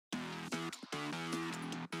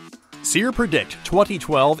CEIR Predict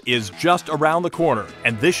 2012 is just around the corner,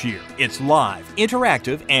 and this year it's live,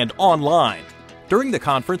 interactive, and online. During the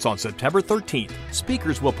conference on September 13th,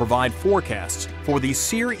 speakers will provide forecasts for the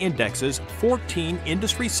CEIR Index's 14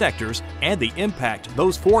 industry sectors and the impact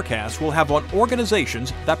those forecasts will have on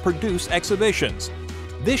organizations that produce exhibitions.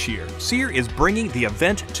 This year, CEIR is bringing the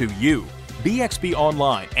event to you. BXB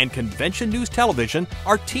Online and Convention News Television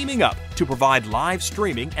are teaming up to provide live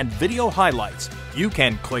streaming and video highlights. You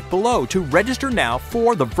can click below to register now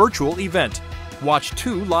for the virtual event. Watch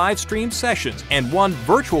 2 live stream sessions and 1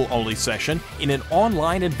 virtual-only session in an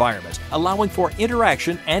online environment, allowing for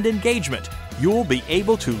interaction and engagement. You'll be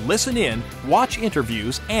able to listen in, watch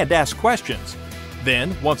interviews, and ask questions.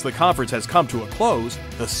 Then, once the conference has come to a close,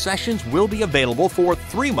 the sessions will be available for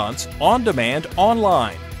 3 months on demand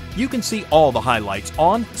online. You can see all the highlights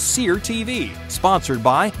on CNTV, sponsored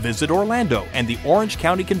by Visit Orlando and the Orange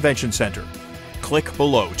County Convention Center. Click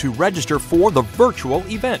below to register for the virtual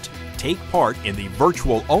event. Take part in the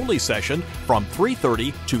virtual-only session from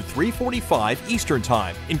 3:30 to 3:45 Eastern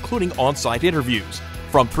Time, including on-site interviews.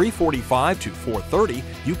 From 3:45 to 4:30,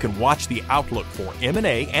 you can watch the Outlook for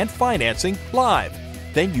M&A and financing live.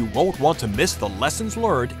 Then you won't want to miss the lessons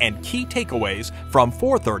learned and key takeaways from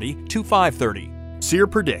 4:30 to 5:30. CEIR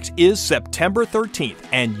Predict is September 13th,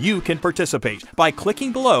 and you can participate by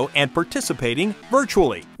clicking below and participating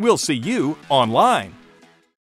virtually. We'll see you online.